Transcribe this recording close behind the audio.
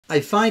I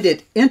find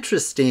it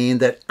interesting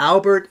that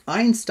Albert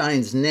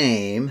Einstein's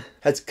name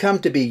has come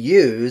to be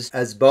used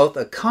as both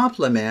a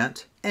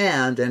compliment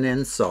and an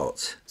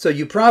insult. So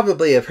you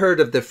probably have heard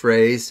of the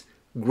phrase,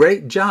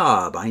 "Great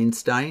job,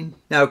 Einstein."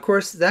 Now, of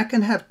course, that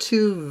can have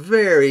two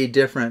very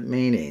different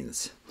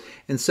meanings.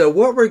 And so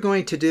what we're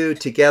going to do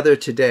together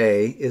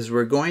today is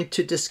we're going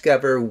to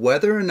discover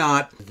whether or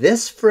not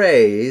this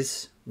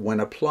phrase, when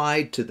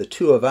applied to the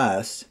two of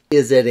us,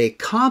 is it a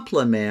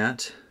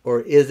compliment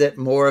or is it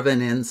more of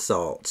an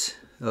insult?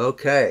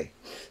 Okay,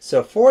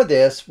 so for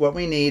this, what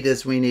we need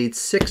is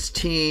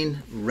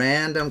 16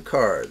 random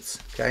cards,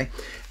 okay?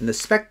 And the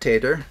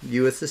spectator,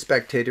 you as the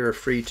spectator, are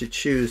free to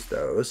choose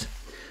those.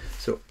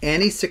 So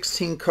any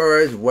 16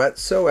 cards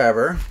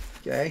whatsoever,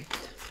 okay?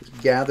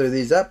 Just gather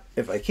these up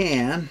if I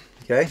can,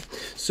 okay?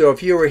 So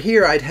if you were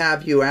here, I'd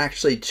have you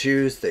actually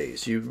choose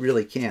these. You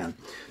really can.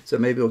 So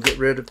maybe we'll get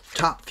rid of the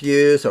top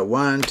few. So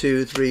 1,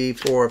 2, 3,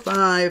 4,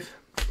 5.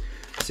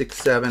 6,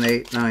 7,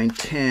 8, 9,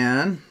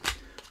 10,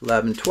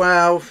 11,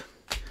 12,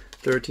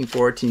 13,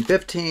 14,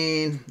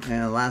 15,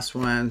 and the last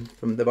one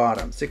from the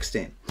bottom,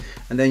 16.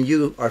 And then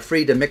you are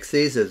free to mix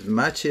these as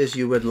much as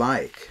you would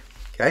like,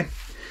 okay?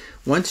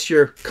 Once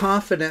you're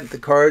confident the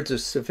cards are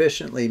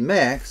sufficiently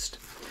mixed,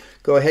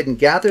 go ahead and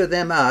gather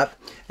them up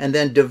and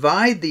then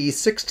divide these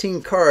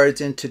 16 cards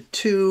into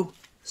two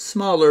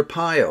smaller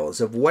piles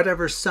of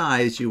whatever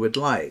size you would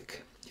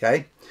like,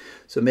 okay?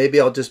 So maybe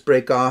I'll just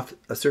break off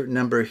a certain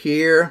number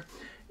here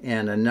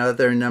and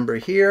another number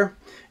here,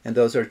 and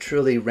those are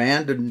truly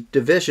random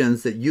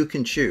divisions that you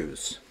can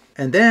choose.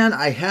 And then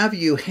I have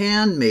you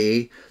hand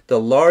me the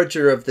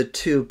larger of the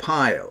two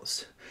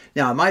piles.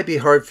 Now it might be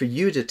hard for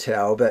you to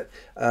tell, but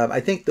I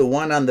think the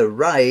one on the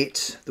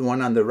right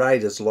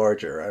is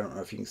larger. I don't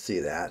know if you can see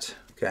that,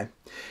 okay?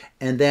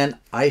 And then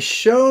I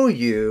show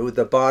you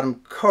the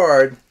bottom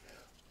card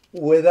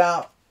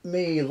without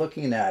me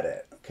looking at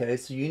it. Okay,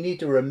 so you need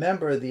to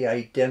remember the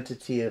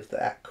identity of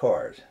that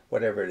card,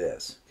 whatever it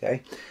is,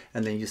 okay?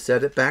 And then you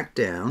set it back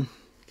down,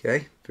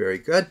 okay? Very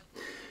good.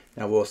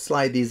 Now we'll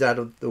slide these out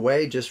of the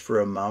way just for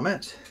a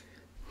moment.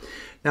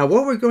 Now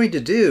what we're going to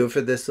do for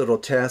this little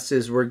test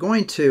is we're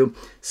going to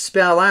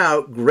spell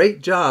out,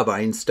 "Great job,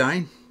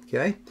 Einstein,"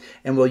 okay?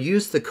 And we'll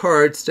use the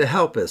cards to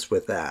help us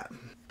with that.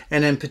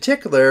 And in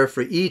particular,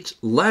 for each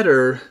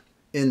letter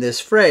in this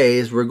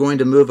phrase, we're going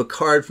to move a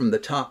card from the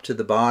top to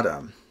the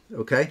bottom.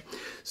 Okay,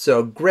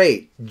 so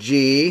great,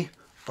 G-R-E-A-T,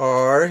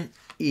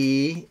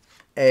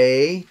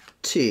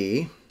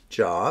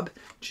 job,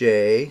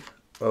 J-O-B,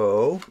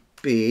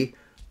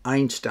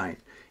 Einstein,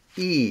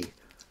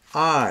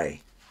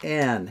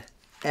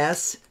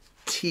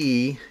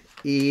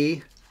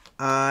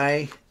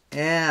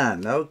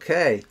 E-I-N-S-T-E-I-N,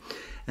 okay.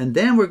 And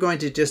then we're going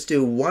to just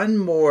do one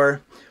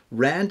more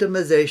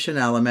randomization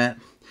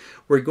element.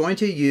 We're going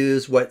to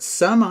use what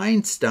some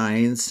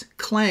Einsteins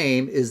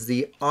claim is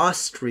the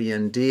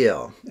Austrian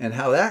deal. And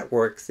how that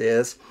works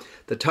is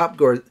the top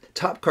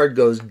card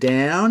goes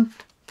down,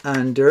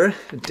 under,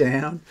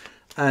 down,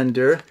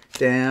 under,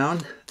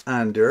 down,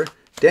 under,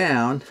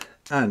 down,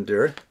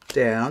 under,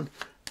 down,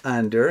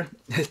 under,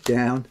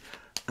 down,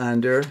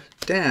 under,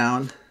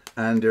 down,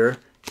 under,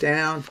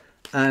 down,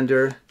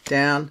 under,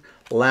 down.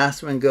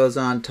 Last one goes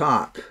on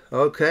top.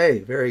 Okay,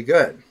 very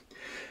good.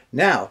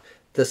 Now,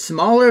 the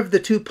smaller of the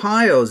two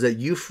piles that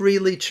you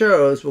freely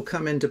chose will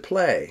come into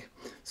play.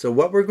 So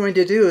what we're going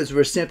to do is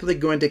we're simply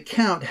going to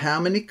count how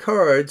many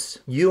cards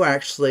you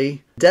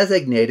actually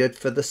designated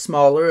for the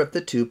smaller of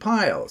the two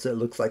piles. It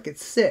looks like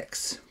it's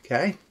 6,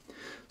 okay?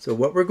 So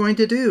what we're going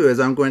to do is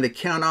I'm going to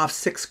count off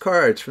 6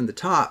 cards from the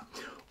top.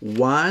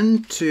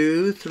 1,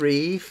 2,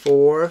 3,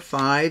 4,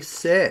 5,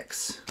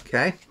 6,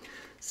 okay?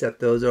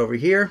 Set those over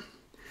here.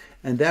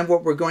 And then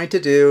what we're going to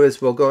do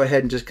is we'll go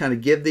ahead and just kind of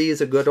give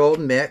these a good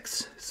old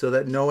mix so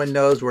that no one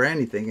knows where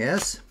anything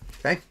is,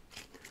 okay?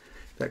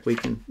 In fact, we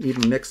can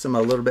even mix them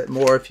a little bit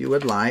more if you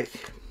would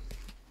like.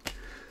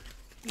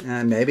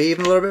 And maybe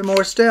even a little bit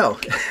more still.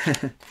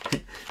 It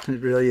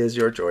really is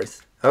your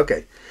choice.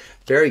 Okay,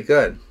 very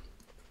good.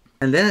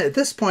 And then at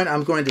this point,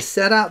 I'm going to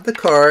set out the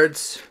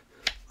cards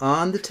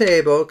on the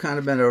table, kind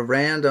of in a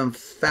random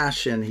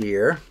fashion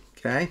here,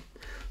 okay?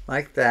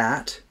 Like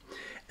that.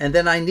 And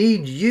then I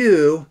need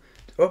you...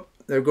 Oh,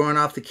 they're going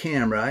off the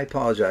camera. I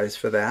apologize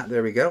for that.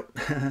 There we go.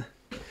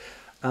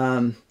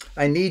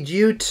 I need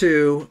you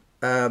to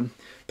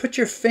put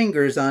your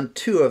fingers on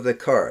 2 of the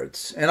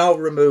cards. And I'll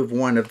remove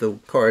one of the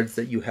cards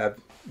that you have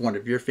one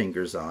of your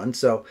fingers on.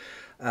 So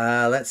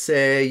let's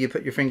say you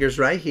put your fingers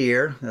right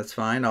here. That's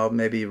fine. I'll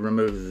maybe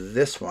remove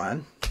this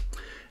one.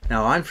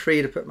 Now I'm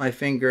free to put my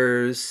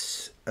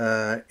fingers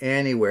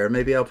anywhere.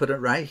 Maybe I'll put it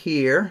right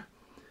here.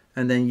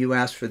 And then you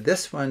ask for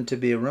this one to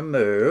be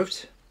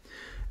removed.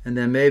 And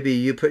then maybe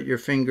you put your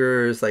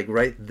fingers like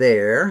right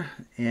there.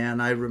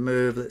 And I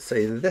remove, let's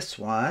say, this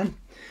one.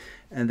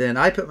 And then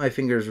I put my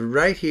fingers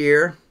right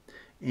here.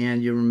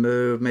 And you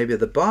remove maybe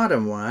the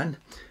bottom one.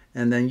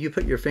 And then you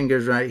put your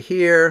fingers right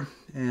here.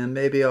 And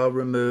maybe I'll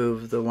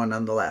remove the one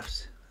on the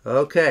left.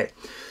 Okay.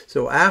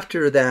 So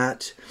after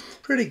that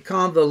pretty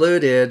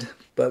convoluted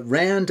but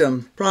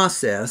random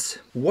process,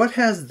 what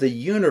has the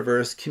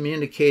universe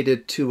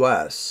communicated to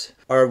us?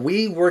 Are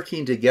we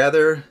working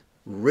together,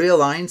 real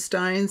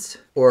Einsteins,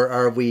 or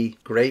are we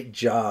great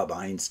job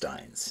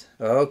Einsteins?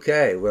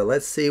 Okay, well,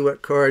 let's see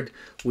what card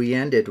we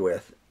ended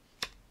with.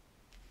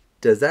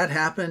 Does that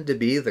happen to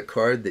be the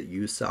card that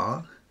you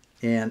saw?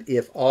 And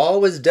if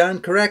all was done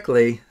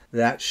correctly,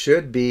 that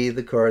should be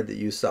the card that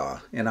you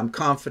saw. And I'm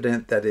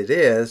confident that it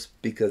is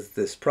because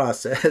this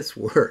process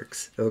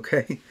works,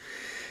 okay?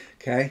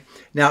 Okay.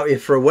 Now,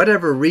 if for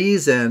whatever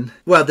reason,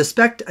 well,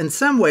 in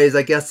some ways,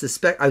 I guess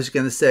I was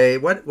going to say,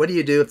 what do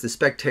you do if the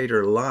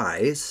spectator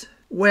lies?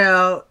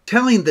 Well,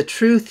 telling the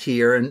truth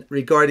here and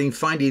regarding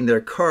finding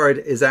their card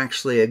is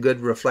actually a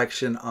good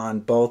reflection on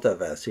both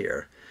of us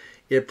here.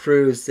 It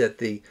proves that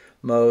the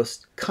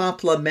most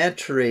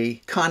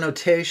complementary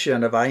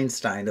connotation of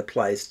Einstein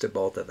applies to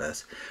both of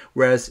us.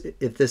 Whereas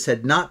if this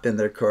had not been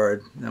their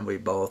card, then we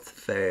both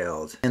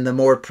failed. And the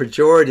more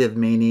pejorative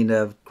meaning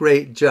of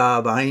great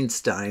job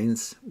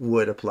Einsteins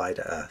would apply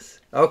to us.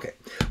 Okay,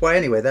 well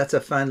anyway, that's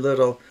a fun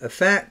little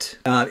effect.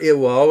 It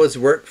will always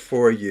work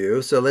for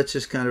you. So let's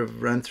just kind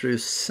of run through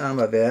some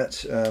of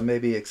it,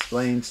 maybe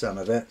explain some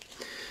of it.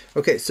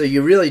 Okay, so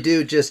you really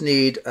do just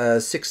need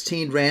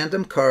 16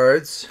 random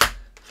cards.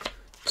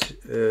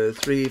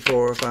 3,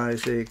 4, 5,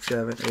 6,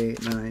 7,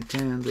 8, 9,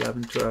 10,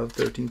 11, 12,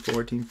 13,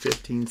 14,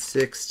 15,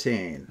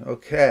 16.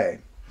 Okay.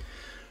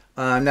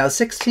 Now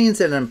 16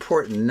 is an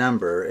important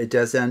number. It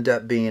does end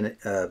up being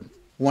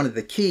one of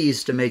the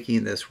keys to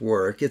making this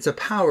work. It's a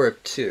power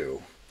of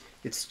 2.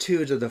 It's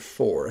 2 to the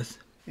 4th.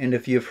 And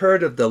if you've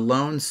heard of the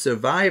lone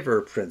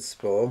survivor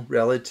principle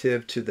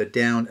relative to the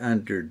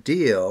down-under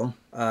deal,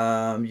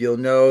 you'll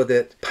know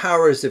that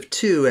powers of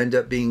 2 end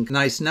up being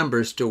nice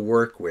numbers to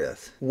work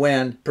with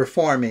when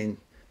performing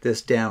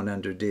this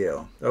down-under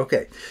deal.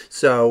 Okay,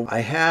 so I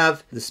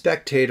have the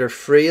spectator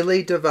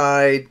freely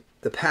divide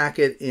the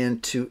packet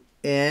into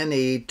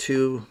any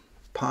 2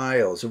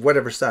 piles of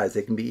whatever size.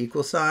 They can be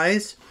equal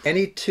size.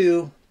 Any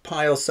 2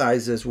 pile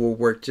sizes will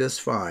work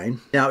just fine.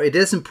 Now, it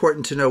is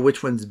important to know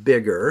which one's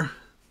bigger.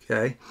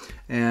 Okay,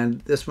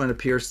 and this one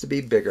appears to be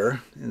bigger,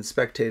 and the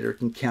spectator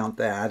can count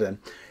that and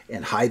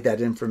hide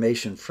that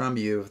information from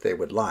you if they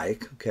would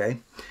like. Okay,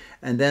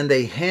 and then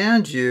they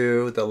hand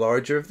you the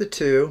larger of the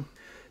 2.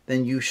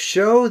 Then you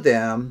show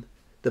them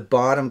the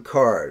bottom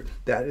card.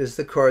 That is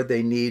the card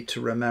they need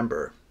to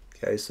remember.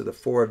 Okay, so the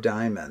 4 of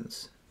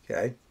diamonds.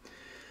 Okay,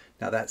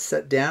 now that's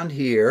set down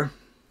here.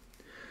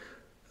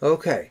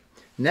 Okay,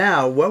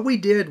 now what we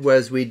did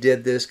was we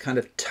did this kind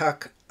of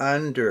tuck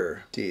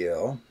under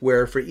deal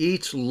where for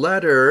each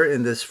letter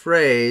in this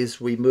phrase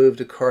we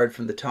moved a card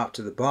from the top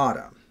to the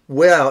bottom.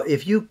 Well,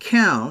 if you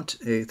count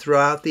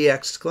throughout the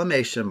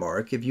exclamation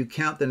mark, if you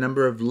count the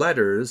number of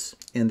letters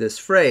in this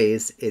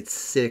phrase, it's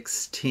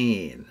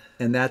 16.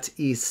 And that's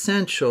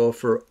essential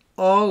for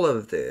all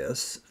of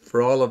this,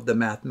 for all of the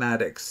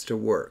mathematics to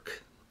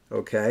work.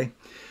 Okay?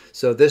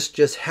 So this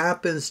just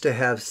happens to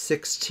have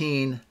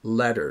 16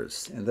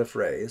 letters in the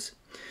phrase.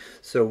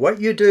 So what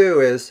you do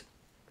is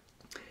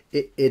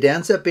it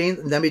ends up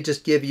being, let me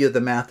just give you the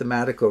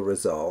mathematical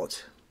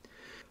result.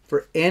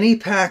 For any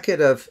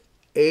packet of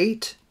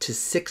 8 to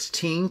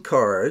 16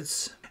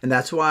 cards, and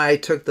that's why I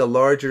took the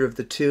larger of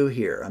the 2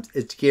 here.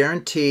 It's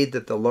guaranteed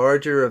that the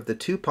larger of the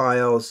 2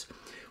 piles,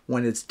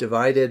 when it's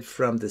divided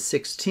from the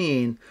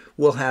 16,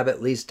 will have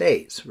at least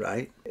 8s,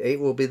 right? 8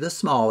 will be the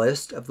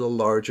smallest of the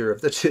larger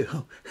of the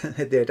 2.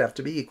 They'd have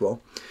to be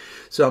equal.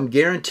 So I'm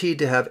guaranteed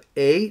to have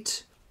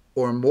 8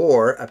 or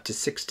more up to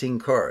 16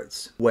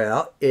 cards.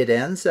 Well, it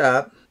ends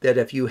up that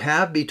if you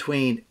have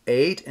between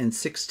 8 and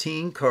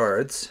 16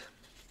 cards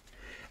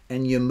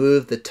and you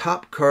move the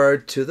top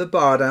card to the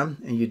bottom,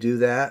 and you do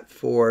that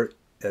for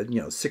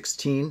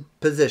 16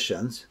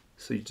 positions,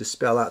 so you just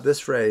spell out this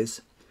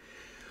phrase,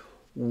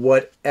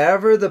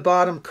 whatever the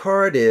bottom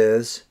card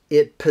is,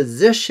 it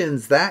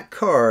positions that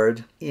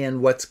card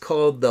in what's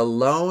called the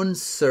lone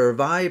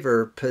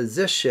survivor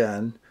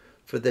position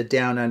for the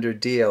down under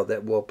deal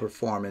that we'll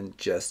perform in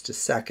just a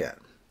second.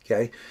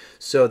 Okay,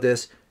 so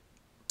this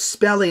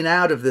spelling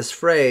out of this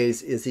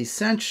phrase is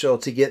essential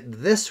to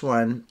get this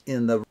one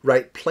in the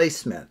right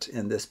placement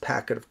in this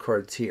packet of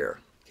cards here.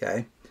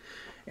 Okay,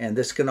 and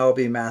this can all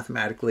be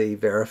mathematically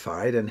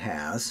verified and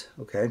has.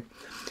 Okay,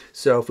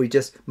 so if we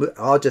just,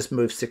 I'll just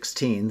move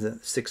 16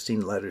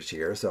 letters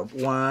here. So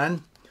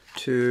 1,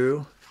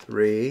 2,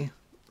 3,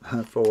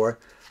 4,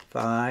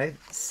 5,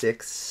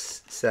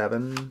 6,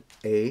 7,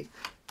 8,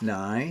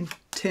 9,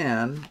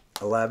 10,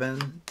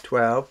 11,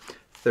 12,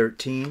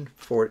 13,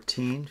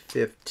 14,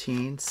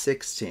 15,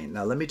 16.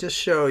 Now let me just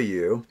show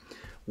you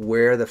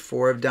where the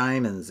 4 of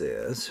diamonds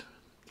is,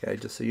 okay,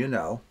 just so you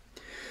know.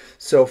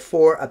 So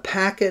for a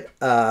packet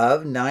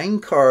of 9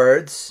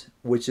 cards,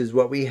 which is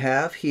what we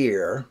have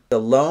here, the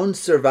lone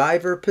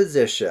survivor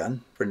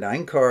position for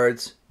 9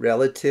 cards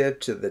relative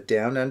to the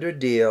down under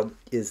deal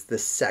is the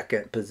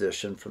second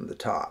position from the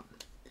top.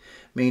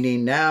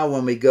 Meaning now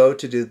when we go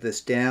to do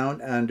this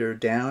down, under,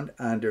 down,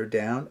 under,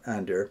 down,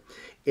 under,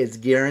 it's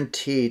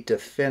guaranteed to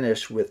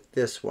finish with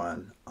this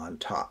one on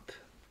top.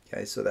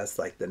 Okay, so that's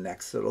like the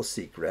next little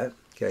secret.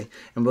 Okay,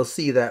 and we'll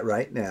see that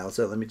right now.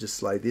 So let me just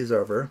slide these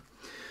over.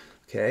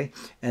 Okay,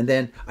 and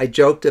then I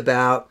joked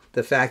about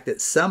the fact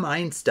that some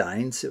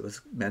Einsteins, it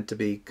was meant to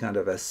be kind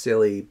of a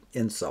silly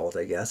insult,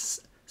 I guess.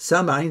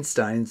 Some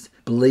Einsteins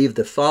believe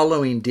the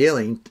following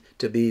dealing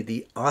to be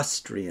the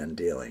Austrian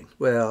dealing.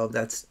 Well,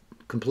 that's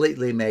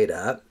completely made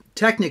up.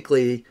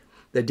 Technically,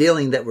 the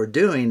dealing that we're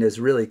doing is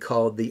really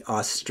called the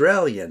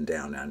Australian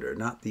down under,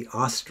 not the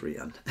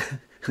Austrian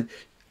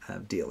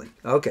dealing.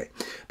 Okay,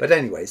 but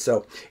anyway,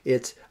 so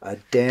it's a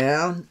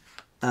down,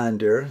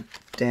 under,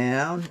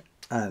 down,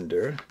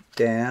 under,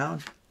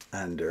 down,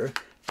 under,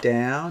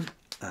 down,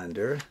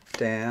 under,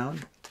 down,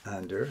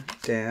 under,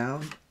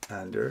 down,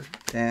 under,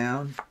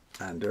 down,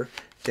 under,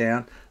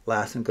 down.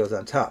 Last one goes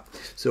on top.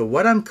 So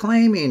what I'm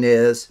claiming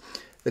is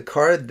the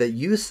card that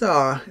you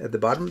saw at the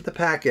bottom of the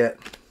packet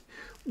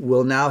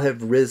will now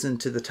have risen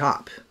to the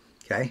top.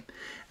 Okay,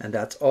 and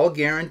that's all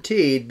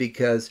guaranteed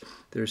because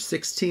there's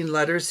 16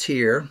 letters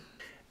here.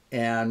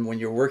 And when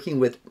you're working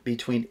with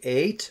between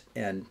 8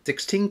 and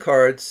 16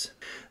 cards,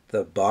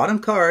 the bottom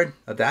card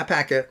of that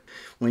packet,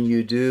 when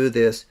you do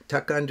this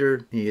tuck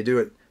under, you do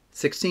it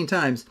 16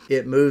 times,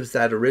 it moves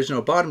that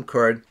original bottom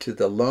card to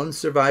the lone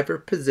survivor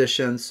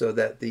position so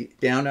that the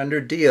down under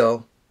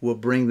deal will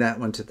bring that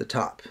one to the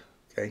top.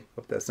 Okay,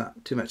 hope that's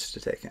not too much to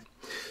take in.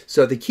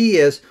 So the key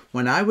is,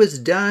 when I was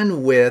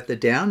done with the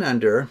down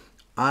under,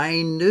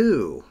 I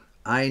knew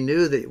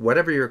that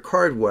whatever your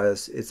card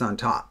was, it's on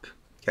top.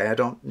 Okay, I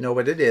don't know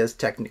what it is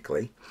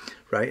technically,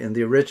 right? In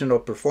the original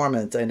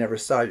performance, I never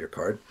saw your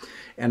card.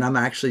 And I'm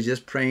actually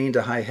just praying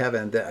to high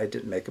heaven that I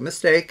didn't make a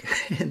mistake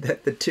and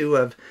that the 2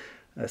 of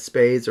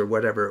spades or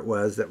whatever it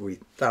was that we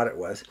thought it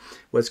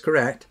was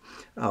correct.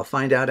 I'll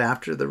find out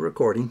after the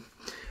recording.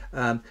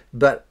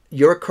 But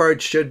your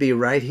card should be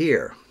right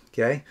here,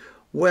 okay?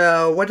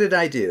 Well, what did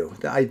I do?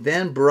 I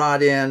then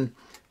brought in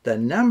the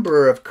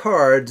number of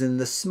cards in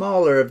the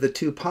smaller of the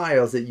 2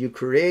 piles that you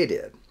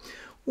created.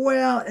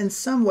 Well, in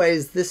some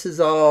ways, this is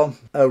all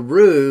a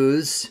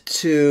ruse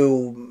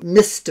to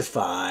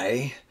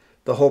mystify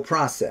the whole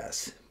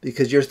process,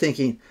 because you're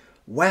thinking,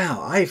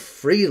 wow, I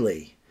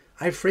freely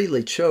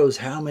chose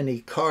how many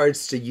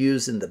cards to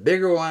use in the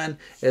bigger one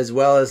as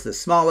well as the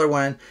smaller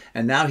one,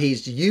 and now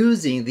he's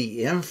using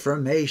the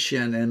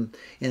information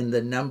in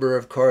the number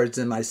of cards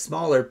in my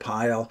smaller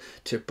pile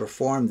to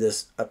perform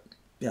this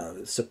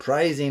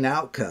surprising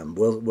outcome.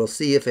 We'll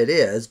see if it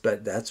is,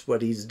 but that's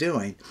what he's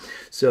doing.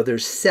 So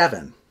there's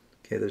 7.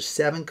 Okay, there's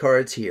 7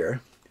 cards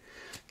here.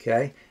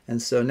 Okay,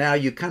 and so now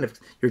you're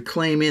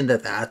claiming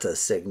that that's a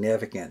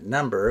significant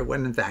number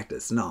when in fact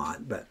it's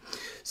not. But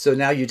so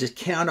now you just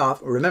count off.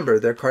 Remember,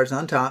 there are cards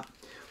on top.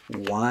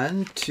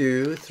 1,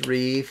 2,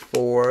 3,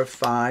 4,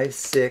 5,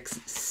 6,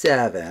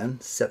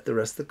 7. Set the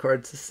rest of the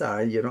cards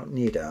aside. You don't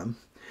need them.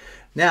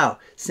 Now,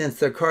 since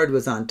the card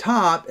was on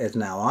top, it's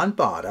now on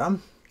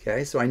bottom.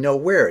 Okay, so I know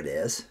where it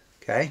is.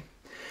 Okay,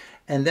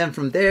 and then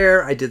from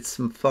there, I did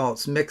some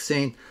false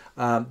mixing.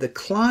 The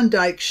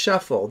Klondike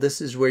Shuffle,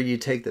 this is where you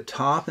take the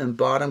top and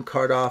bottom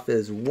card off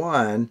as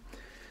 1.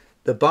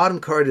 The bottom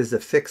card is a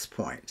fixed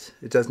point.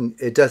 It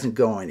doesn't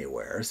go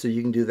anywhere. So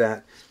you can do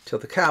that till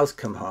the cows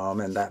come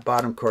home and that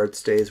bottom card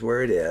stays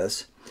where it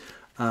is.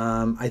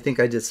 I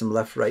think I did some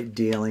left-right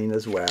dealing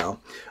as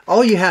well.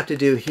 All you have to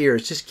do here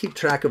is just keep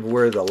track of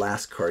where the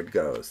last card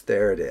goes.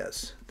 There it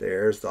is.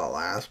 There's the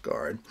last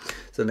card.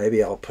 So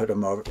maybe I'll put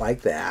them over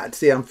like that.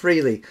 See, I'm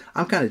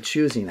kind of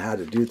choosing how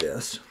to do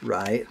this,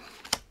 right?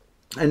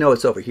 I know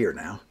it's over here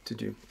now.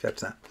 Did you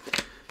catch that?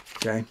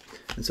 Okay.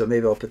 And so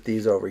maybe I'll put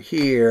these over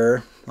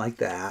here like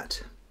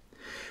that.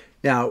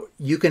 Now,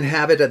 you can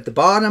have it at the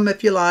bottom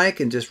if you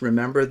like, and just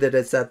remember that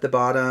it's at the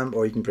bottom,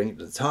 or you can bring it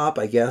to the top,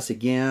 I guess,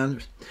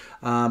 again.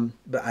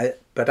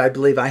 But I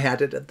believe I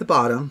had it at the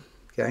bottom,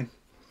 okay,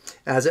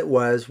 as it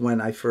was when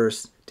I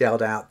first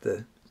dealt out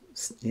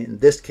in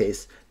this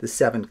case, the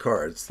 7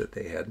 cards that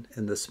they had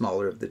in the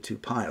smaller of the 2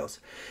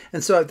 piles.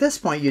 And so at this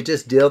point, you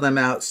just deal them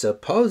out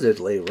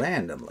supposedly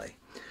randomly.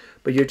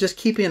 But you're just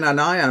keeping an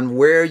eye on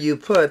where you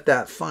put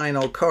that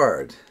final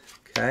card,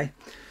 okay?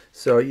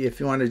 So if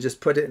you want to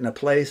just put it in a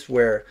place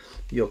where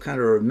you'll kind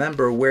of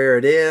remember where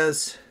it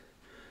is,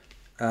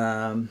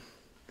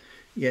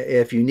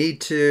 if you need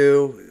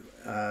to,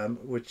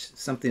 which is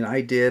something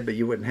I did, but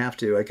you wouldn't have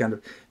to. I kind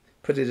of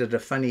put it at a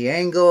funny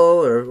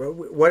angle or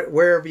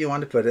wherever you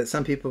want to put it.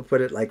 Some people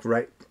put it like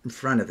right in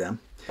front of them.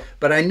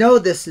 But I know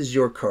this is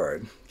your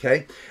card,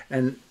 okay?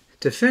 And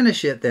to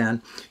finish it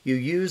then, you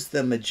use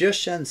the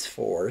Magician's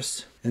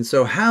Force. And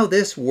so how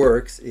this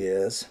works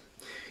is,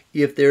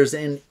 if there's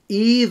an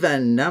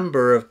even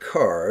number of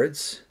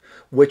cards,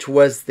 which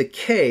was the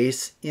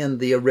case in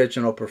the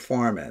original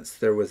performance,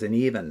 there was an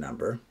even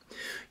number,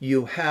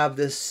 you have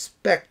the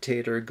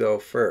spectator go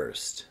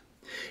first.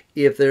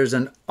 If there's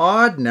an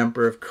odd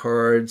number of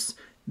cards,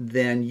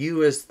 then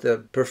you as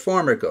the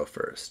performer go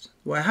first.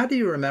 Well, how do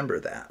you remember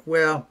that?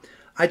 Well,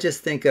 I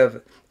just think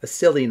of a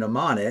silly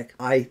mnemonic.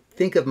 I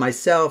think of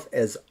myself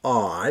as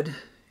odd,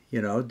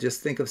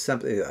 just think of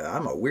something,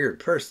 I'm a weird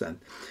person.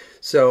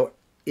 So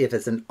if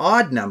it's an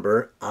odd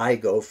number, I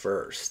go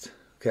first.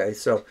 Okay,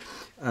 so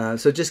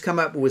just come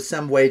up with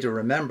some way to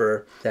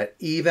remember that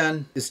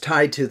even is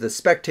tied to the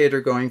spectator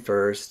going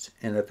first,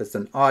 and if it's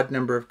an odd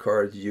number of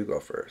cards, you go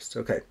first.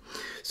 Okay,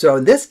 so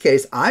in this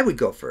case, I would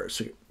go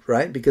first,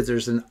 right? Because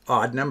there's an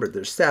odd number,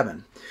 there's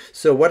 7.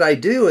 So what I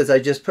do is I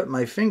just put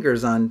my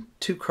fingers on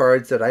 2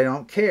 cards that I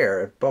don't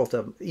care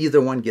if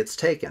either one gets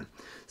taken.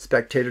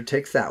 Spectator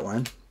takes that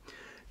one.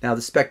 Now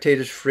the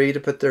spectator's free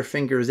to put their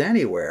fingers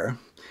anywhere,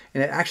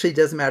 and it actually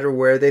doesn't matter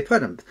where they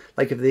put them.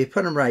 Like if they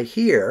put them right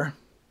here,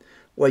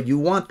 well, you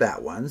want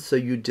that one, so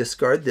you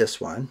discard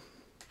this one.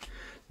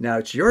 Now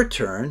it's your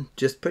turn.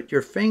 Just put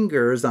your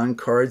fingers on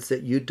cards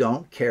that you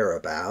don't care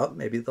about.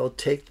 Maybe they'll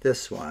take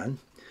this one.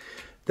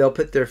 They'll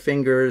put their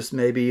fingers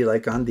maybe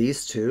like on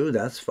these 2.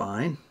 That's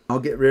fine. I'll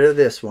get rid of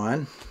this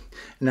one.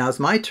 Now it's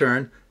my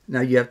turn.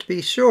 Now you have to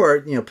be sure,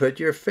 don't put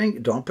your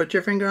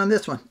finger on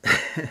this one.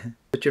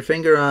 Put your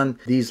finger on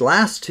these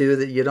last 2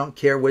 that you don't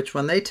care which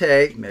one they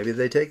take. Maybe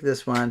they take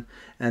this one.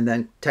 And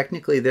then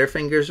technically their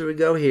fingers would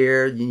go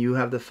here. You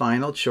have the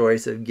final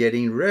choice of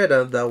getting rid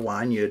of the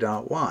one you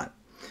don't want.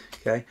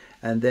 Okay,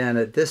 and then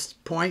at this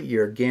point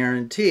you're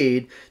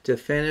guaranteed to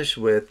finish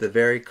with the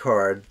very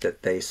card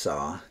that they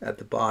saw at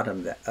the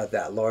bottom of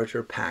that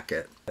larger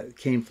packet that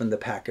came from the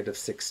packet of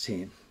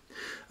 16.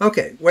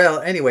 Okay, well,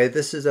 anyway,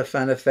 this is a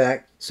fun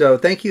effect. So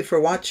thank you for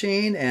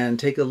watching, and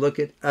take a look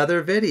at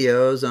other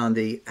videos on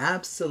the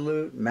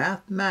Absolute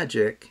Math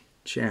Magic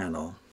channel.